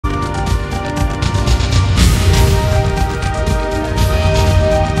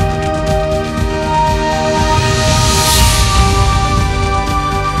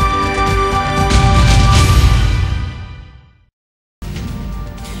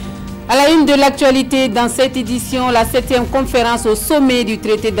À la une de l'actualité, dans cette édition, la 7e conférence au sommet du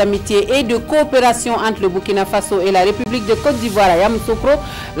traité d'amitié et de coopération entre le Burkina Faso et la République de Côte d'Ivoire à Yamoussoukro.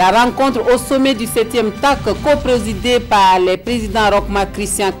 La rencontre au sommet du 7e TAC, co-présidée par les présidents Roch-Marc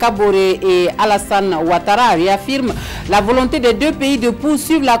Christian Kaboré et Alassane Ouattara, réaffirme la volonté des deux pays de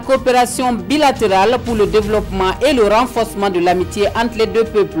poursuivre la coopération bilatérale pour le développement et le renforcement de l'amitié entre les deux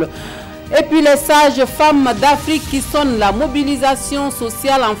peuples. Et puis les sages femmes d'Afrique qui sonnent la mobilisation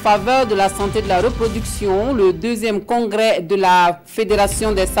sociale en faveur de la santé de la reproduction. Le 2e congrès de la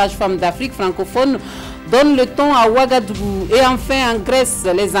Fédération des sages femmes d'Afrique francophone donne le ton à Ouagadougou. Et enfin en Grèce,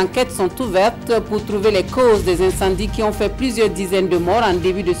 les enquêtes sont ouvertes pour trouver les causes des incendies qui ont fait plusieurs dizaines de morts en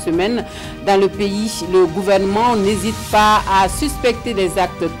début de semaine dans le pays. Le gouvernement n'hésite pas à suspecter des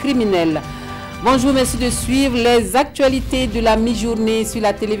actes criminels. Bonjour, merci de suivre les actualités de la mi-journée sur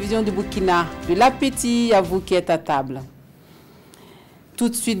la télévision du Burkina. De l'appétit à vous qui êtes à table. Tout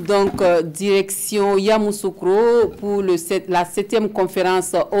de suite donc, direction Yamoussoukro pour la 7e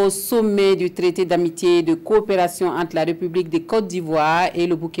conférence au sommet du traité d'amitié et de coopération entre la République de Côte d'Ivoire et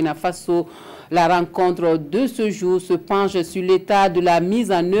le Burkina Faso. La rencontre de ce jour se penche sur l'état de la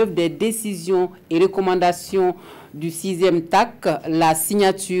mise en œuvre des décisions et recommandations du 6e TAC, la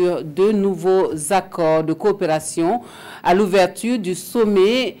signature de nouveaux accords de coopération. À l'ouverture du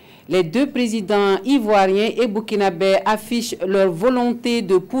sommet, les deux présidents ivoiriens et burkinabés affichent leur volonté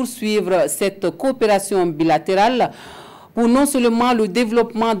de poursuivre cette coopération bilatérale pour non seulement le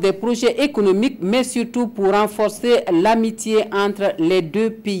développement des projets économiques, mais surtout pour renforcer l'amitié entre les deux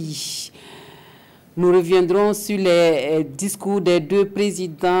pays. Nous reviendrons sur les discours des deux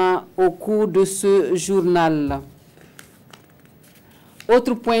présidents au cours de ce journal.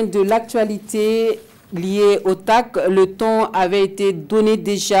 Autre point de l'actualité lié au TAC, le ton avait été donné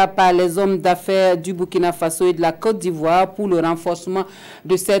déjà par les hommes d'affaires du Burkina Faso et de la Côte d'Ivoire pour le renforcement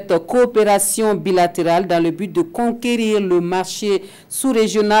de cette coopération bilatérale dans le but de conquérir le marché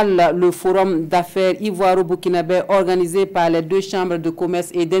sous-régional. Le forum d'affaires ivoiro-burkinabé organisé par les deux chambres de commerce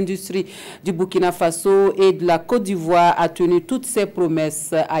et d'industrie du Burkina Faso et de la Côte d'Ivoire a tenu toutes ses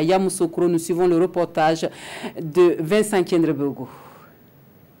promesses. À Yamoussoukro, nous suivons le reportage de Vincent Kendrebogo.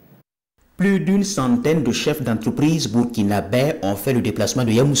 Plus d'une centaine de chefs d'entreprise burkinabés ont fait le déplacement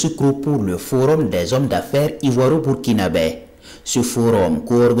de Yamoussoukro pour le Forum des hommes d'affaires ivoiro-burkinabés. Ce forum,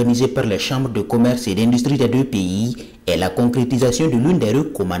 co-organisé par les chambres de commerce et d'industrie des deux pays, est la concrétisation de l'une des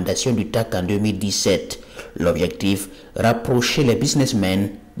recommandations du TAC en 2017. L'objectif, rapprocher les businessmen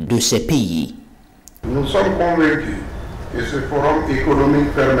de ces pays. Nous sommes convaincus que ce forum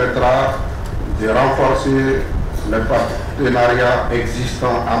économique permettra de renforcer les partenariats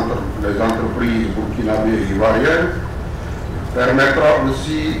existants entre les entreprises burkinabées et ivoiriennes, permettra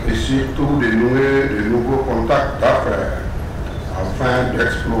aussi et surtout de nouer de nouveaux contacts d'affaires afin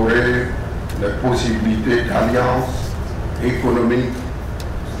d'explorer les possibilités d'alliances économiques,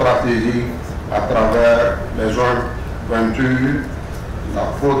 stratégiques à travers les joint ventures,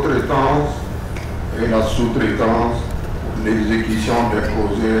 la co-traitance et la sous-traitance pour l'exécution des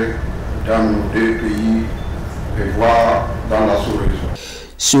projets dans nos deux pays et voire dans la sous-région.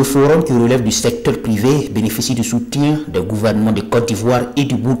 Ce forum qui relève du secteur privé bénéficie du soutien des gouvernements de Côte d'Ivoire et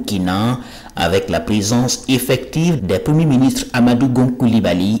du Burkina avec la présence effective des premiers ministres Amadou Gon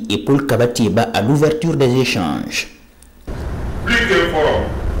Coulibaly et Paul Kabatieba à l'ouverture des échanges. Plus qu'un forum,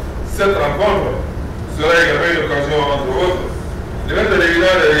 cette rencontre sera également une occasion, entre autres, de mettre en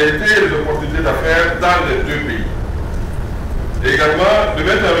évidence les réalités et les opportunités d'affaires dans les deux pays. Et également de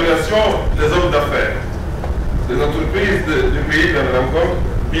mettre en relation les hommes d'affaires, les entreprises du pays dans la rencontre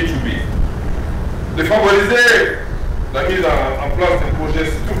B2B, de favoriser la mise en place de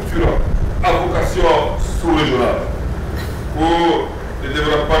projets structurants à vocation sous-régionale pour le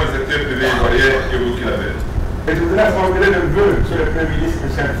développement du secteur privé ivoirien et burkinabé. Et je voudrais formuler le vœu, monsieur le Premier ministre,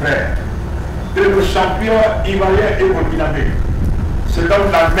 mes chers frères, que nos champions ivoiriens et burkinabés se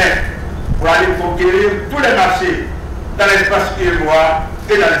donnent la main pour aller conquérir tous les marchés dans l'espace ivoirien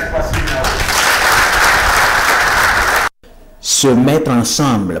et dans l'espace ivoirien. Se mettre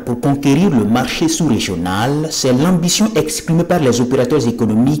ensemble pour conquérir le marché sous-régional, c'est l'ambition exprimée par les opérateurs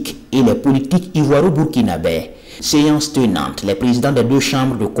économiques et les politiques ivoiro-burkinabés. Séance tenante, les présidents des deux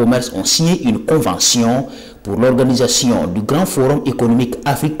chambres de commerce ont signé une convention pour l'organisation du Grand Forum économique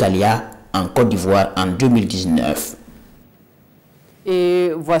Africalia en Côte d'Ivoire en 2019.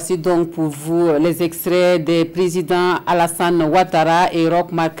 Et voici donc pour vous les extraits des présidents Alassane Ouattara et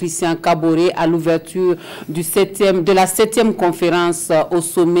Roch-Marc Christian Kaboré à l'ouverture de la 7e conférence au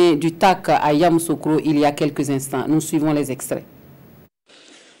sommet du TAC à Yamoussoukro il y a quelques instants. Nous suivons les extraits.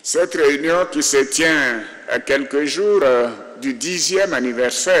 Cette réunion qui se tient à quelques jours du 10e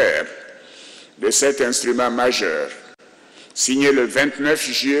anniversaire de cet instrument majeur, signé le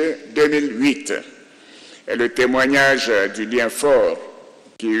 29 juillet 2008, est le témoignage du lien fort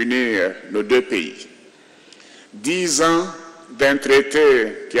qui unit nos deux pays. 10 ans d'un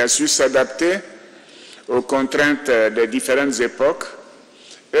traité qui a su s'adapter aux contraintes des différentes époques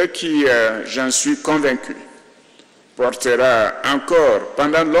et qui, j'en suis convaincu, portera encore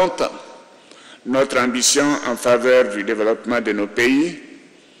pendant longtemps notre ambition en faveur du développement de nos pays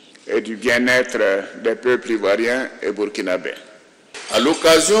et du bien-être des peuples ivoiriens et burkinabés. À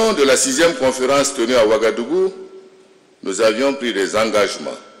l'occasion de la 6e conférence tenue à Ouagadougou, nous avions pris des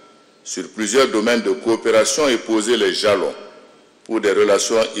engagements sur plusieurs domaines de coopération et posé les jalons pour des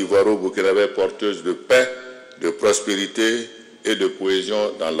relations ivoiro-burkinabées porteuses de paix, de prospérité et de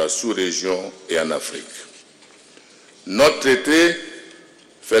cohésion dans la sous-région et en Afrique. Notre traité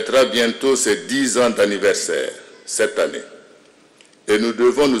fêtera bientôt ses 10 ans d'anniversaire cette année et nous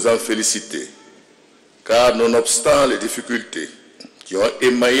devons nous en féliciter car nonobstant les difficultés qui ont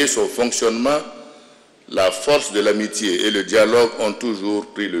émaillé son fonctionnement, la force de l'amitié et le dialogue ont toujours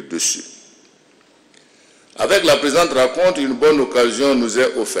pris le dessus. Avec la présente rencontre, une bonne occasion nous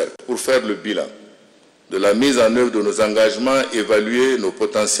est offerte pour faire le bilan de la mise en œuvre de nos engagements, évaluer nos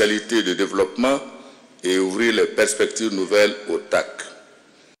potentialités de développement et ouvrir les perspectives nouvelles au TAC.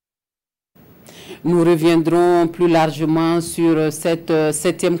 Nous reviendrons plus largement sur cette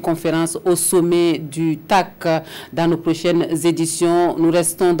 7e conférence au sommet du TAC dans nos prochaines éditions. Nous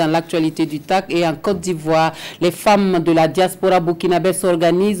restons dans l'actualité du TAC et en Côte d'Ivoire, les femmes de la diaspora burkinabé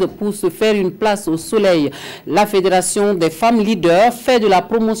s'organisent pour se faire une place au soleil. La Fédération des femmes leaders fait de la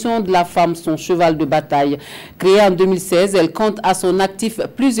promotion de la femme son cheval de bataille. Créée en 2016, elle compte à son actif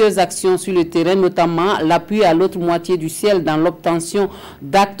plusieurs actions sur le terrain, notamment l'appui à l'autre moitié du ciel dans l'obtention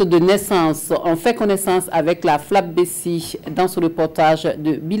d'actes de naissance. On fait connaissance avec la FLAP-BC dans ce reportage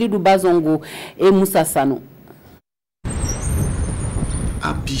de Bilidou Bazongo et Moussa Sano. À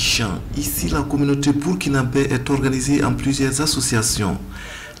Abidjan, ici la communauté burkinabé est organisée en plusieurs associations.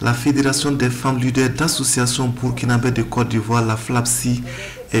 La Fédération des femmes leaders d'associations burkinabé de Côte d'Ivoire, la FLAP-BC,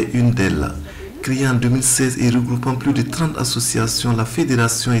 est une d'elles. Créée en 2016 et regroupant plus de 30 associations, la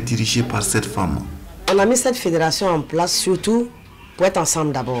fédération est dirigée par cette femme. On a mis cette fédération en place surtout pour être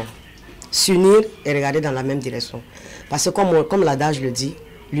ensemble d'abord, s'unir et regarder dans la même direction. Parce que comme l'adage le dit,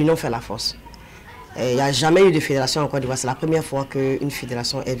 l'union fait la force. Il n'y a jamais eu de fédération en Côte d'Ivoire, c'est la première fois qu'une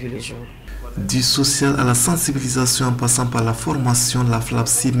fédération ait vu le jour. Du social à la sensibilisation en passant par la formation, la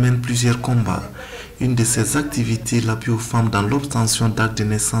FLAP-BC mène plusieurs combats. Une de ses activités, l'appui aux femmes dans l'obtention d'actes de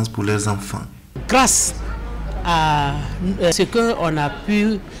naissance pour leurs enfants. Grâce à ce qu'on a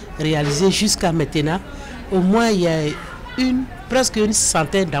pu réaliser jusqu'à maintenant, au moins il y a presque une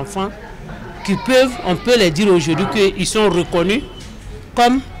centaine d'enfants qui peuvent, on peut les dire aujourd'hui qu'ils sont reconnus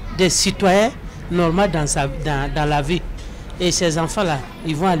comme des citoyens normaux dans la vie. Et ces enfants-là,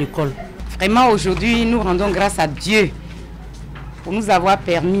 ils vont à l'école. Vraiment aujourd'hui, nous rendons grâce à Dieu pour nous avoir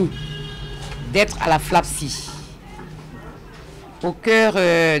permis d'être à la FLAP-BC, au cœur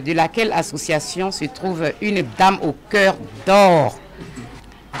de laquelle association se trouve une dame au cœur d'or.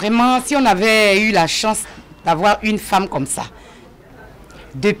 Vraiment, si on avait eu la chance d'avoir une femme comme ça,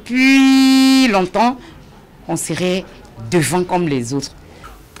 depuis longtemps, on serait devant comme les autres.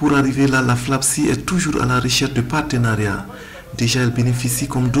 Pour arriver là, la FLAP-BC est toujours à la recherche de partenariats. Déjà, elle bénéficie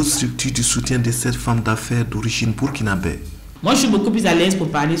comme d'autres structures du soutien de cette femme d'affaires d'origine burkinabé. Moi, je suis beaucoup plus à l'aise pour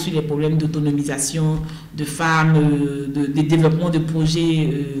parler sur les problèmes d'autonomisation de femmes, de développement de projets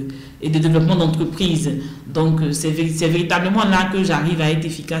et de développement d'entreprises. Donc, c'est véritablement là que j'arrive à être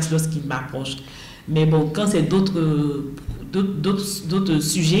efficace lorsqu'ils m'approchent. Mais bon, quand c'est d'autres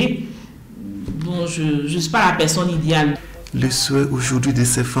sujets, bon, je ne suis pas la personne idéale. Le souhait aujourd'hui de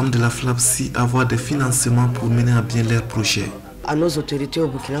ces femmes de la FLAP-BC, avoir des financements pour mener à bien leurs projets. À nos autorités au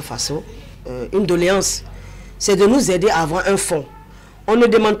Burkina Faso, une doléance, c'est de nous aider à avoir un fonds. On ne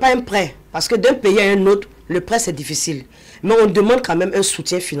demande pas un prêt, parce que d'un pays à un autre, le prêt c'est difficile. Mais on demande quand même un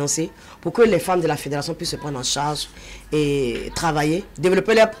soutien financier pour que les femmes de la fédération puissent se prendre en charge et travailler,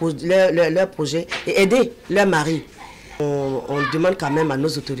 développer leurs projets et aider leurs maris. On demande quand même à nos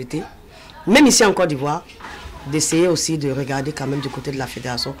autorités, même ici en Côte d'Ivoire, d'essayer aussi de regarder quand même du côté de la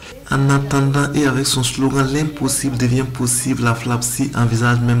fédération. En attendant et avec son slogan « L'impossible devient possible », la FLAP-BC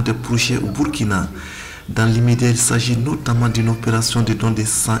envisage même des projets au Burkina. Dans l'immédiat, il s'agit notamment d'une opération de don de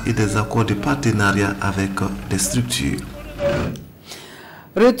sang et des accords de partenariat avec des structures.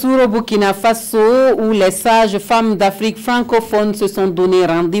 Retour au Burkina Faso où les sages femmes d'Afrique francophone se sont donné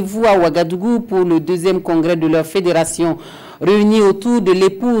rendez-vous à Ouagadougou pour le 2e congrès de leur fédération. Réunies autour de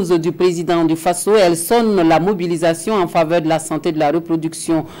l'épouse du président du Faso, elles sonnent la mobilisation en faveur de la santé et de la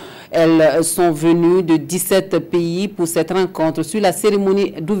reproduction. Elles sont venues de 17 pays pour cette rencontre. Sur la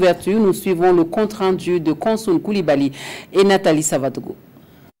cérémonie d'ouverture, nous suivons le compte-rendu de Konsoun Koulibaly et Nathalie Savatogo.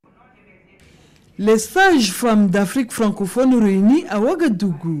 Les sages-femmes d'Afrique francophone réunies à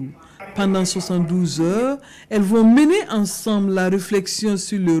Ouagadougou. Pendant 72 heures, elles vont mener ensemble la réflexion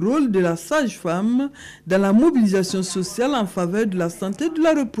sur le rôle de la sage-femme dans la mobilisation sociale en faveur de la santé et de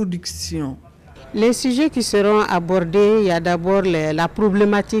la reproduction. Les sujets qui seront abordés, il y a d'abord la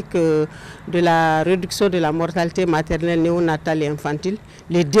problématique de la réduction de la mortalité maternelle, néonatale et infantile,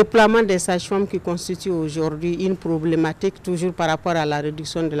 les déploiements des sages-femmes qui constituent aujourd'hui une problématique toujours par rapport à la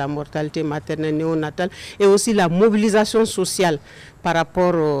réduction de la mortalité maternelle, néonatale et aussi la mobilisation sociale par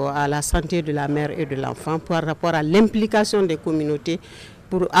rapport à la santé de la mère et de l'enfant, par rapport à l'implication des communautés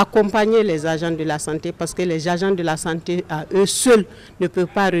pour accompagner les agents de la santé, parce que les agents de la santé à eux seuls ne peuvent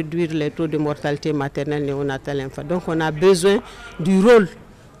pas réduire les taux de mortalité maternelle, néonatale et infantile. Donc on a besoin du rôle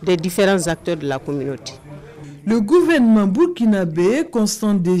des différents acteurs de la communauté. Le gouvernement burkinabé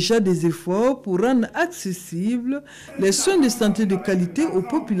constate déjà des efforts pour rendre accessibles les soins de santé de qualité aux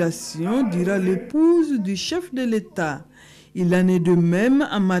populations, dira l'épouse du chef de l'État. Il en est de même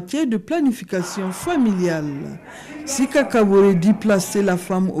en matière de planification familiale. Sika Kabore dit placer la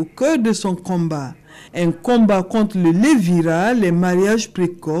femme au cœur de son combat. Un combat contre le lévira, les mariages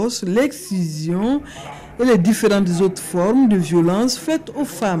précoces, l'excision et les différentes autres formes de violence faites aux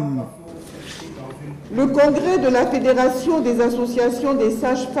femmes. Le congrès de la Fédération des associations des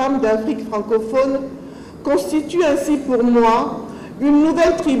sages-femmes d'Afrique francophone constitue ainsi pour moi une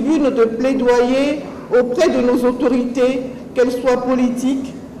nouvelle tribune de plaidoyer auprès de nos autorités, qu'elles soient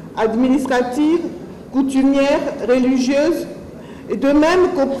politiques, administratives, coutumières, religieuses, et de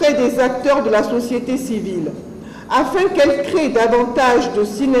même qu'auprès des acteurs de la société civile, afin qu'elles créent davantage de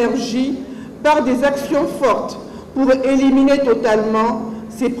synergie par des actions fortes pour éliminer totalement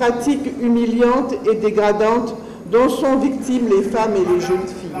ces pratiques humiliantes et dégradantes dont sont victimes les femmes et les jeunes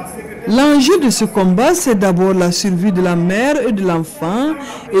filles. L'enjeu de ce combat, c'est d'abord la survie de la mère et de l'enfant.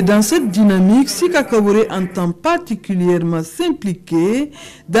 Et dans cette dynamique, Sika Kabore entend particulièrement s'impliquer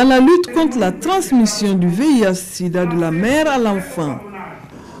dans la lutte contre la transmission du VIH-Sida de la mère à l'enfant.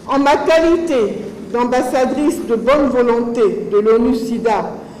 En ma qualité d'ambassadrice de bonne volonté de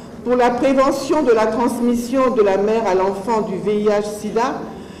l'ONU-Sida pour la prévention de la transmission de la mère à l'enfant du VIH-Sida,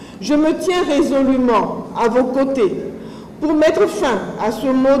 je me tiens résolument à vos côtés pour mettre fin à ce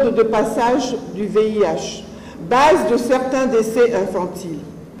mode de passage du VIH, base de certains décès infantiles.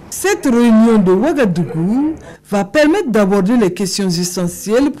 Cette réunion de Ouagadougou va permettre d'aborder les questions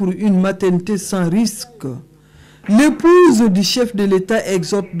essentielles pour une maternité sans risque. L'épouse du chef de l'État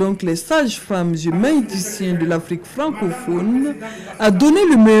exhorte donc les sages-femmes humaniticiens de l'Afrique francophone à donner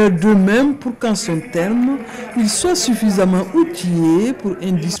le meilleur d'eux-mêmes pour qu'en son terme, ils soient suffisamment outillés pour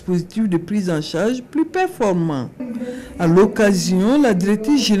un dispositif de prise en charge plus performant. À l'occasion, la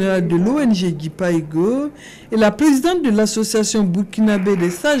directrice générale de l'ONG Guipaïgo et la présidente de l'association burkinabé des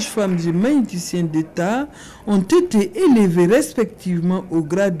sages-femmes humaniticiennes d'État ont été élevées respectivement au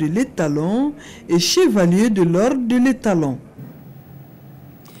grade de l'étalon et chevalier de l'ordre de l'étalon.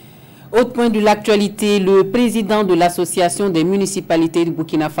 Autre point de l'actualité, le président de l'association des municipalités du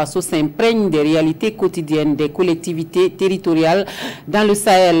Burkina Faso s'imprègne des réalités quotidiennes des collectivités territoriales dans le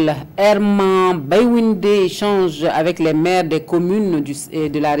Sahel. Herman Baywinde échange avec les maires des communes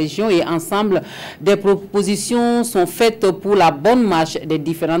de la région et ensemble des propositions sont faites pour la bonne marche des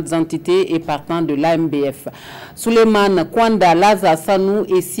différentes entités et partant de l'AMBF. Souleymane Kwanda, Laza Sanou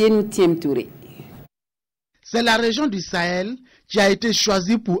et Sienou Tiem Touré. C'est la région du Sahel qui a été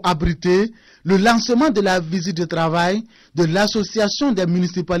choisie pour abriter le lancement de la visite de travail de l'Association des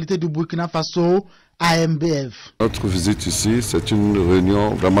municipalités du Burkina Faso, AMBF. Notre visite ici, c'est une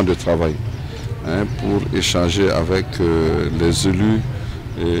réunion vraiment de travail pour échanger avec les élus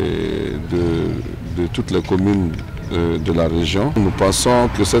de toutes les communes de la région. Nous pensons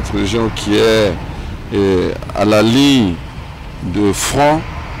que cette région qui est à la ligne de front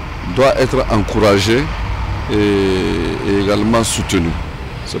doit être encouragée et également soutenu.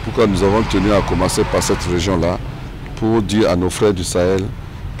 C'est pourquoi nous avons tenu à commencer par cette région-là pour dire à nos frères du Sahel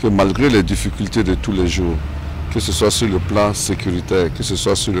que malgré les difficultés de tous les jours, que ce soit sur le plan sécuritaire, que ce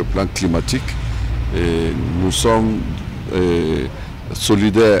soit sur le plan climatique, nous sommes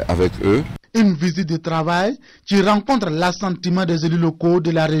solidaires avec eux. Une visite de travail qui rencontre l'assentiment des élus locaux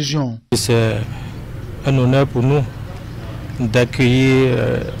de la région. C'est un honneur pour nous d'accueillir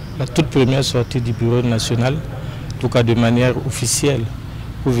la toute première sortie du bureau national, en tout cas de manière officielle,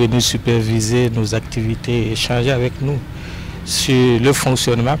 pour venir superviser nos activités et échanger avec nous. sur le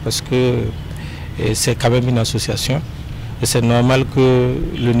fonctionnement parce que c'est quand même une association. Et c'est normal que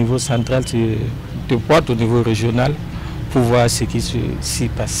le niveau central se porte au niveau régional pour voir ce qui s'y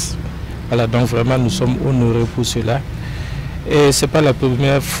passe. Voilà, donc vraiment nous sommes honorés pour cela. Et ce n'est pas la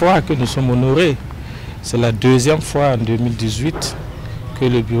première fois que nous sommes honorés. C'est la deuxième fois en 2018 que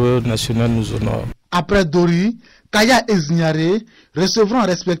le Bureau national nous honore. Après Dori, Kaya et Zignare recevront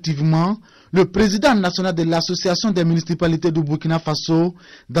respectivement le président national de l'Association des municipalités du Burkina Faso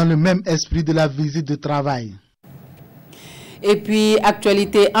dans le même esprit de la visite de travail. Et puis,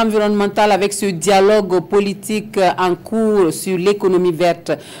 actualité environnementale avec ce dialogue politique en cours sur l'économie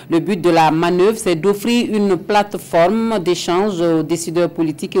verte. Le but de la manœuvre, c'est d'offrir une plateforme d'échange aux décideurs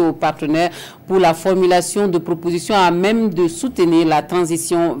politiques et aux partenaires pour la formulation de propositions à même de soutenir la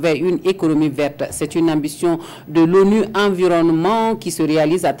transition vers une économie verte. C'est une ambition de l'ONU Environnement qui se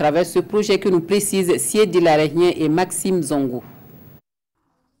réalise à travers ce projet que nous précisent Siedi Larégien et Maxime Zongo.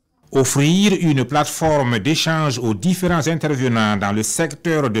 Offrir une plateforme d'échange aux différents intervenants dans le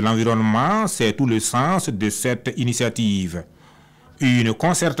secteur de l'environnement, c'est tout le sens de cette initiative. Une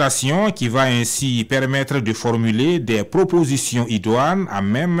concertation qui va ainsi permettre de formuler des propositions idoines à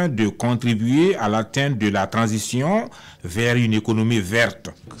même de contribuer à l'atteinte de la transition vers une économie verte.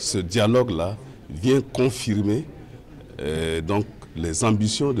 Ce dialogue-là vient confirmer donc les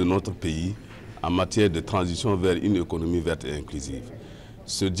ambitions de notre pays en matière de transition vers une économie verte et inclusive.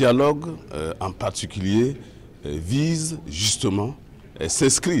 Ce dialogue, en particulier, vise justement,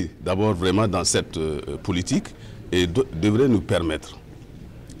 s'inscrit d'abord vraiment dans cette politique et devrait nous permettre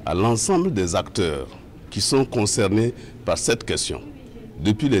à l'ensemble des acteurs qui sont concernés par cette question,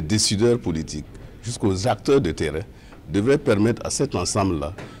 depuis les décideurs politiques jusqu'aux acteurs de terrain, devrait permettre à cet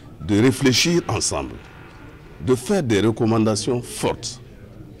ensemble-là de réfléchir ensemble, de faire des recommandations fortes,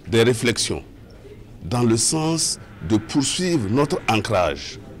 des réflexions, dans le sens de poursuivre notre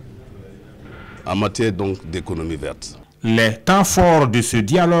ancrage en matière donc d'économie verte. Les temps forts de ce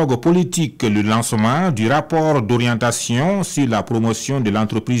dialogue politique, le lancement du rapport d'orientation sur la promotion de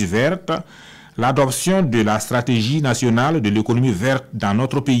l'entreprise verte, l'adoption de la stratégie nationale de l'économie verte dans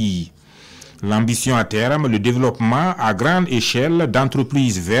notre pays. L'ambition à terme, le développement à grande échelle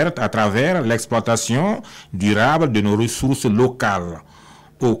d'entreprises vertes à travers l'exploitation durable de nos ressources locales.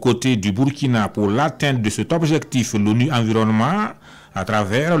 Aux côtés du Burkina pour l'atteinte de cet objectif, l'ONU Environnement à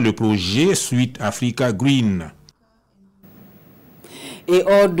travers le projet Suite Africa Green. Et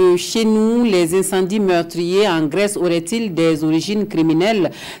hors de chez nous, les incendies meurtriers en Grèce auraient-ils des origines criminelles?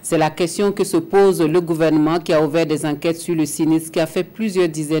 C'est la question que se pose le gouvernement qui a ouvert des enquêtes sur le sinistre qui a fait plusieurs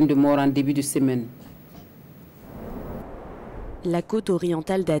dizaines de morts en début de semaine. La côte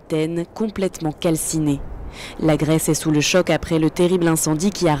orientale d'Athènes complètement calcinée. La Grèce est sous le choc après le terrible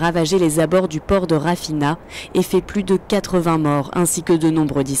incendie qui a ravagé les abords du port de Rafina et fait plus de 80 morts ainsi que de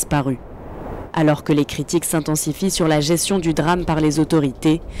nombreux disparus. Alors que les critiques s'intensifient sur la gestion du drame par les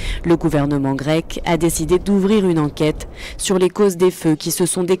autorités, le gouvernement grec a décidé d'ouvrir une enquête sur les causes des feux qui se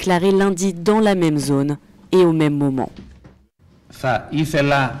sont déclarés lundi dans la même zone et au même moment.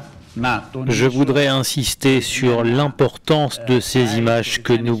 Je voudrais insister sur l'importance de ces images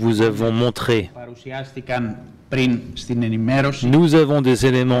que nous vous avons montrées. Nous avons des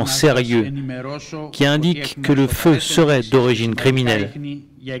éléments sérieux qui indiquent que le feu serait d'origine criminelle.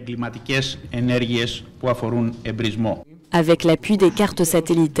 Avec l'appui des cartes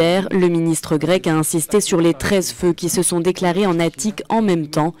satellitaires, le ministre grec a insisté sur les 13 feux qui se sont déclarés en Attique en même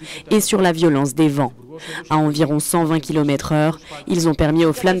temps et sur la violence des vents. À environ 120 km/h, ils ont permis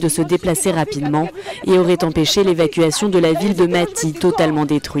aux flammes de se déplacer rapidement et auraient empêché l'évacuation de la ville de Mati, totalement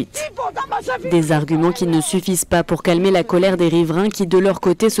détruite. Des arguments qui ne suffisent pas pour calmer la colère des riverains qui, de leur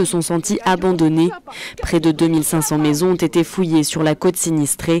côté, se sont sentis abandonnés. Près de 2500 maisons ont été fouillées sur la côte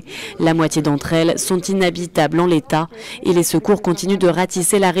sinistrée. La moitié d'entre elles sont inhabitables en l'état et les secours continuent de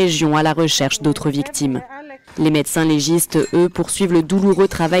ratisser la région à la recherche d'autres victimes. Les médecins légistes, eux, poursuivent le douloureux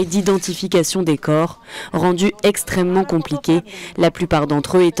travail d'identification des corps, rendu extrêmement compliqué, la plupart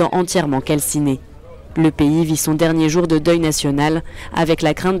d'entre eux étant entièrement calcinés. Le pays vit son dernier jour de deuil national, avec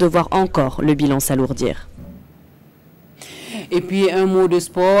la crainte de voir encore le bilan s'alourdir. Et puis un mot de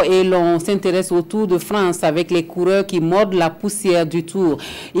sport et l'on s'intéresse au Tour de France avec les coureurs qui mordent la poussière du Tour.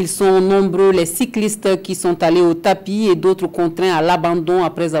 Ils sont nombreux les cyclistes qui sont allés au tapis et d'autres contraints à l'abandon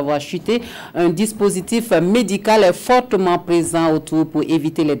après avoir chuté. Un dispositif médical est fortement présent au Tour pour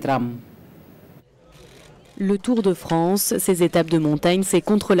éviter les drames. Le Tour de France, ses étapes de montagne, ses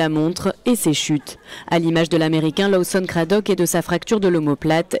contre-la-montre et ses chutes. À l'image de l'Américain Lawson Craddock et de sa fracture de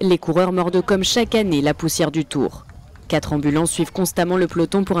l'omoplate, les coureurs mordent comme chaque année la poussière du Tour. 4 ambulances suivent constamment le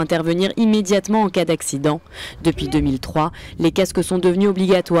peloton pour intervenir immédiatement en cas d'accident. Depuis 2003, les casques sont devenus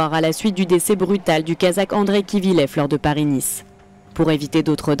obligatoires à la suite du décès brutal du Kazakh Andrei Kivilev lors de Paris-Nice. Pour éviter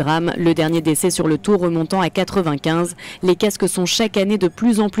d'autres drames, le dernier décès sur le Tour remontant à 95, les casques sont chaque année de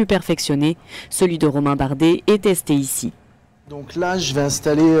plus en plus perfectionnés. Celui de Romain Bardet est testé ici. Donc là, je vais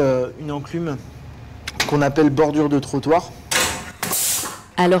installer une enclume qu'on appelle bordure de trottoir.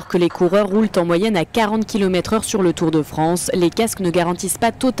 Alors que les coureurs roulent en moyenne à 40 km/h sur le Tour de France, les casques ne garantissent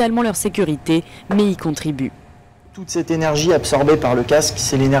pas totalement leur sécurité, mais y contribuent. Toute cette énergie absorbée par le casque,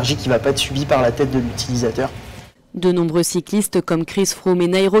 c'est l'énergie qui ne va pas être subie par la tête de l'utilisateur. De nombreux cyclistes comme Chris Froome et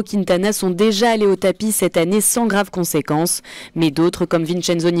Nairo Quintana sont déjà allés au tapis cette année sans graves conséquences. Mais d'autres comme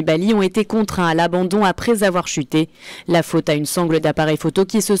Vincenzo Nibali ont été contraints à l'abandon après avoir chuté. La faute à une sangle d'appareil photo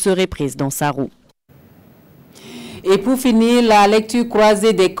qui se serait prise dans sa roue. Et pour finir, la lecture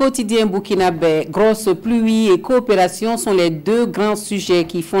croisée des quotidiens burkinabés, grosse pluie et coopération sont les deux grands sujets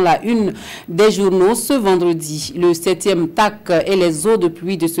qui font la une des journaux ce vendredi. Le 7e TAC et les eaux de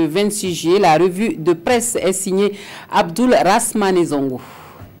pluie de ce 26 juillet. La revue de presse est signée Abdul Rasmane Zongo.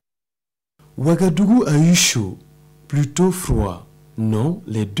 Ouagadougou a eu chaud, plutôt froid, non,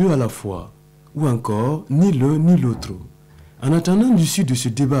 les deux à la fois, ou encore ni l'un ni l'autre. En attendant l'issue de ce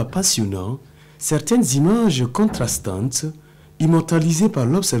débat passionnant, certaines images contrastantes, immortalisées par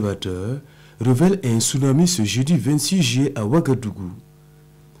l'observateur, révèlent un tsunami ce jeudi 26 juillet à Ouagadougou.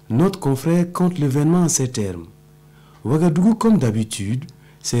 Notre confrère compte l'événement en ces termes. Ouagadougou, comme d'habitude,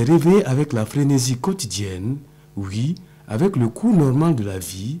 s'est réveillé avec la frénésie quotidienne, oui, avec le cours normal de la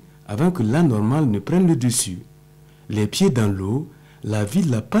vie, avant que l'anormal ne prenne le dessus. Les pieds dans l'eau, la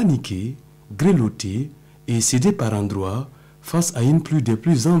ville a paniqué, grelotté et cédé par endroits face à une pluie des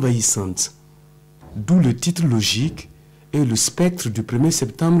plus envahissantes. D'où le titre logique et le spectre du 1er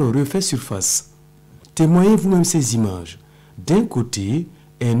septembre refait surface. Témoignez vous-même ces images. D'un côté,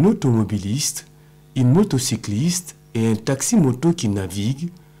 un automobiliste, une motocycliste et un taxi-moto qui naviguent.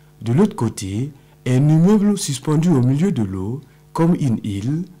 De l'autre côté, un immeuble suspendu au milieu de l'eau comme une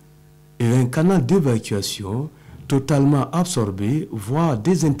île et un canal d'évacuation totalement absorbé, voire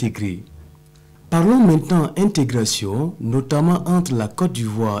désintégré. Parlons maintenant intégration, notamment entre la Côte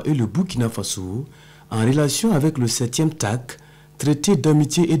d'Ivoire et le Burkina Faso, en relation avec le 7e TAC, traité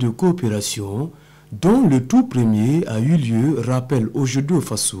d'amitié et de coopération, dont le tout premier a eu lieu, rappel aujourd'hui au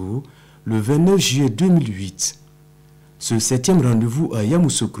Faso, le 29 juillet 2008. Ce 7e rendez-vous à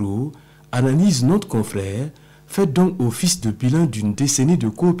Yamoussoukro, analyse notre confrère, fait donc office de bilan d'une décennie de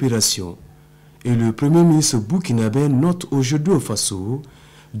coopération. Et le Premier ministre burkinabé note aujourd'hui au Faso,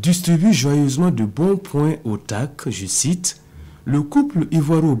 distribue joyeusement de bons points au TAC, je cite, « Le couple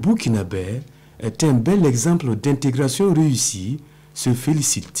ivoiro-burkinabé est un bel exemple d'intégration réussie, se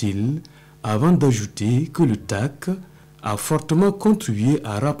félicite-t-il, avant d'ajouter que le TAC a fortement contribué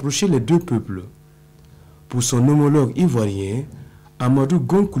à rapprocher les deux peuples. » Pour son homologue ivoirien, Amadou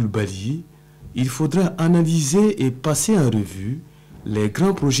Gon Coulibaly, il faudra analyser et passer en revue les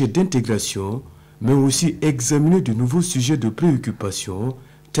grands projets d'intégration, mais aussi examiner de nouveaux sujets de préoccupation,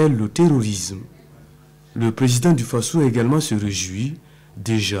 tel le terrorisme. Le président du Faso également se réjouit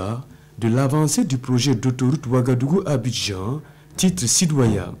déjà de l'avancée du projet d'autoroute Ouagadougou-Abidjan, titre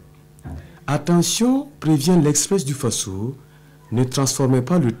citoyen. Attention, prévient l'Express du Faso, ne transformez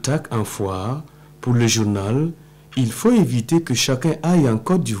pas le TAC en foire. Pour le journal, il faut éviter que chacun aille en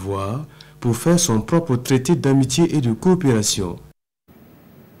Côte d'Ivoire pour faire son propre traité d'amitié et de coopération.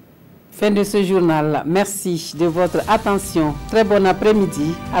 Fin de ce journal. Merci de votre attention. Très bon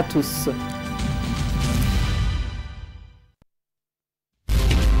après-midi à tous.